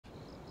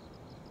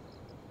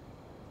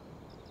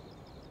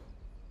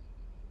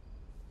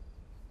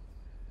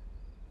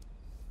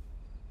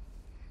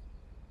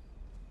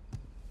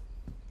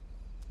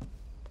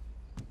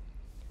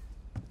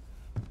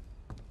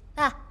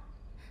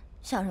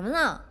想什么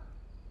呢？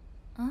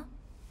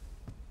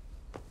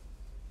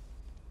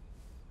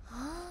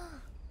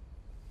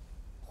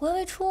回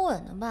味初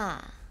吻的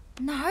吧？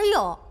哪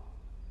有？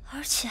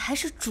而且还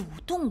是主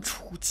动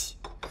出击，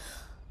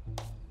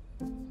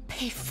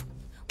佩服！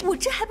我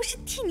这还不是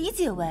替你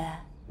解围？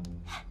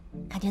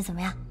感觉怎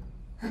么样？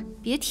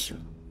别提了，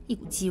一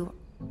股鸡味。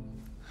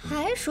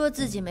还说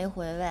自己没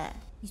回味，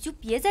你就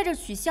别在这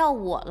取笑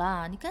我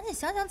了，你赶紧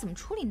想想怎么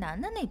处理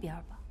楠楠那边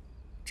吧。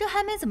这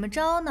还没怎么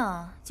着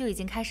呢，就已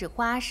经开始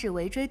花式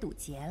围追堵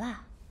截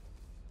了。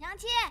娘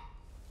亲。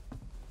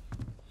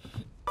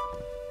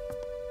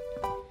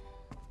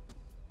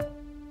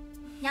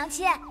 娘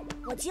亲，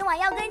我今晚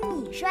要跟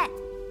你睡。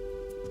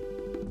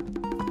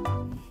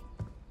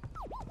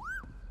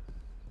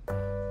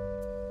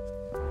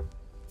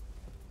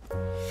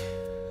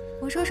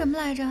我说什么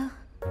来着？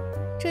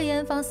这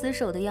严防死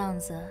守的样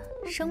子，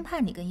生怕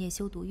你跟叶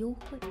修独幽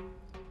会。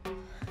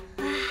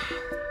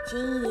金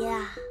姨，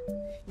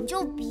你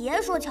就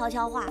别说悄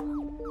悄话了，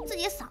自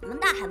己嗓门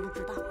大还不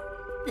知道。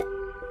对，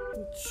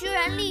你居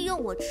然利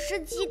用我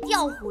吃鸡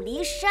调虎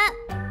离山，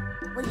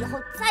我以后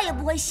再也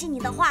不会信你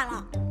的话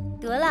了。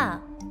 得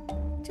了，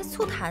这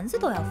醋坛子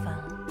都要翻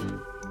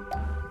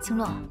了。青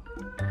洛，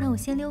那我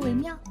先溜为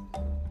妙。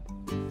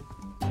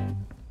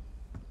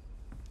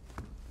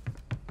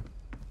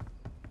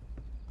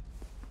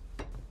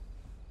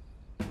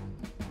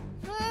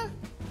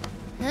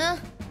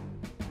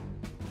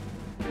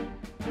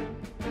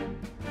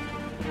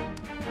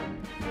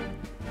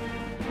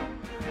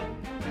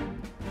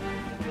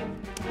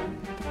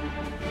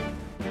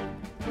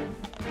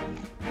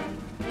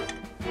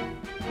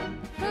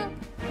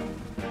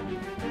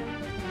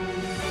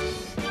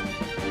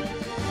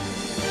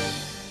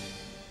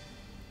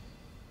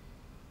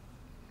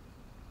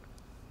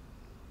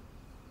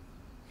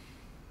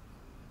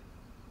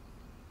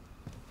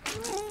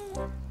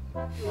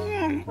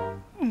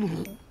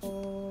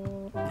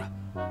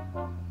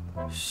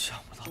想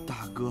不到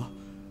大哥，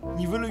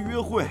你为了约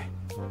会，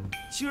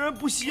竟然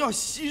不惜要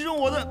牺牲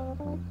我的。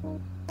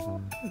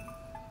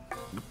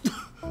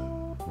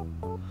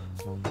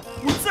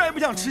我再也不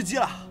想吃鸡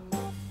了。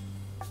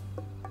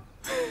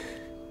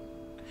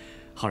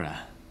浩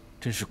然，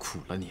真是苦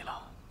了你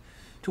了。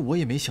这我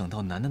也没想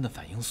到楠楠的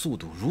反应速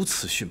度如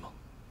此迅猛。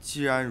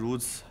既然如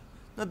此，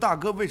那大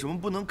哥为什么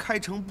不能开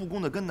诚布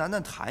公地跟楠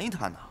楠谈一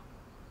谈呢？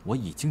我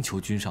已经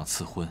求君上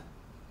赐婚，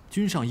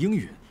君上应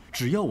允，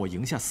只要我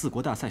赢下4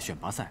国大赛选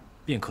拔赛，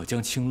便可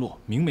将青洛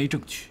明媒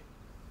正娶。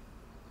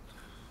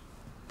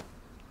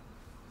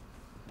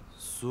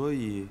所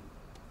以，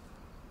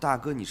大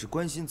哥你是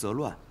关心则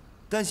乱，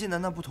担心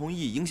楠楠不同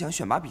意影响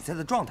选拔比赛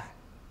的状态。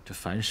这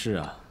凡事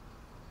啊，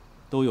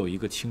都有一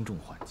个轻重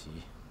缓急。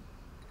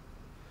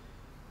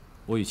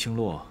我与青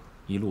洛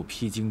一路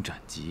披荆斩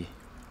棘，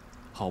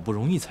好不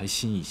容易才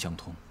心意相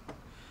通。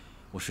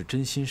我是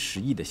真心实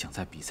意的想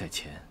在比赛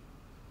前，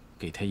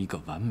给他一个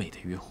完美的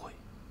约会。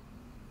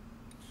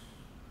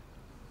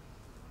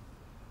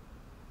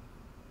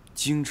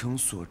精诚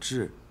所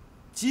至，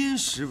金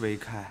石为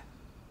开。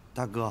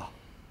大哥，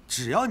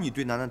只要你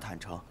对楠楠坦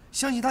诚，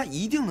相信她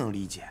一定能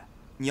理解。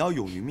你要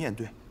勇于面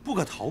对，不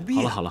可逃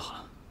避。好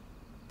了，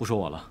不说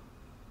我了，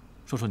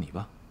说说你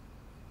吧。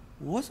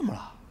我怎么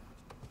了？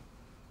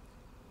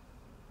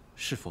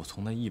是否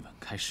从那一吻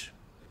开始，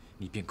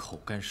你便口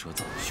干舌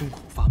燥，胸口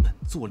发闷，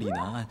坐立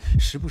难安，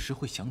时不时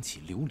会想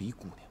起琉璃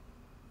姑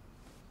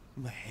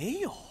娘？没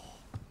有。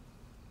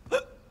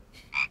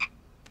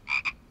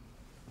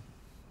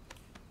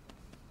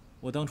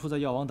我当初在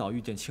药王岛遇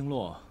见青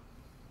洛，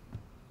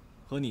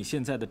和你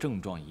现在的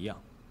症状一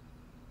样。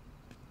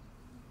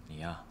你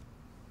呀，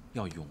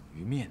要勇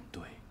于面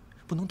对，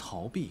不能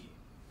逃避。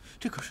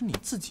这可是你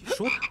自己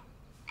说的。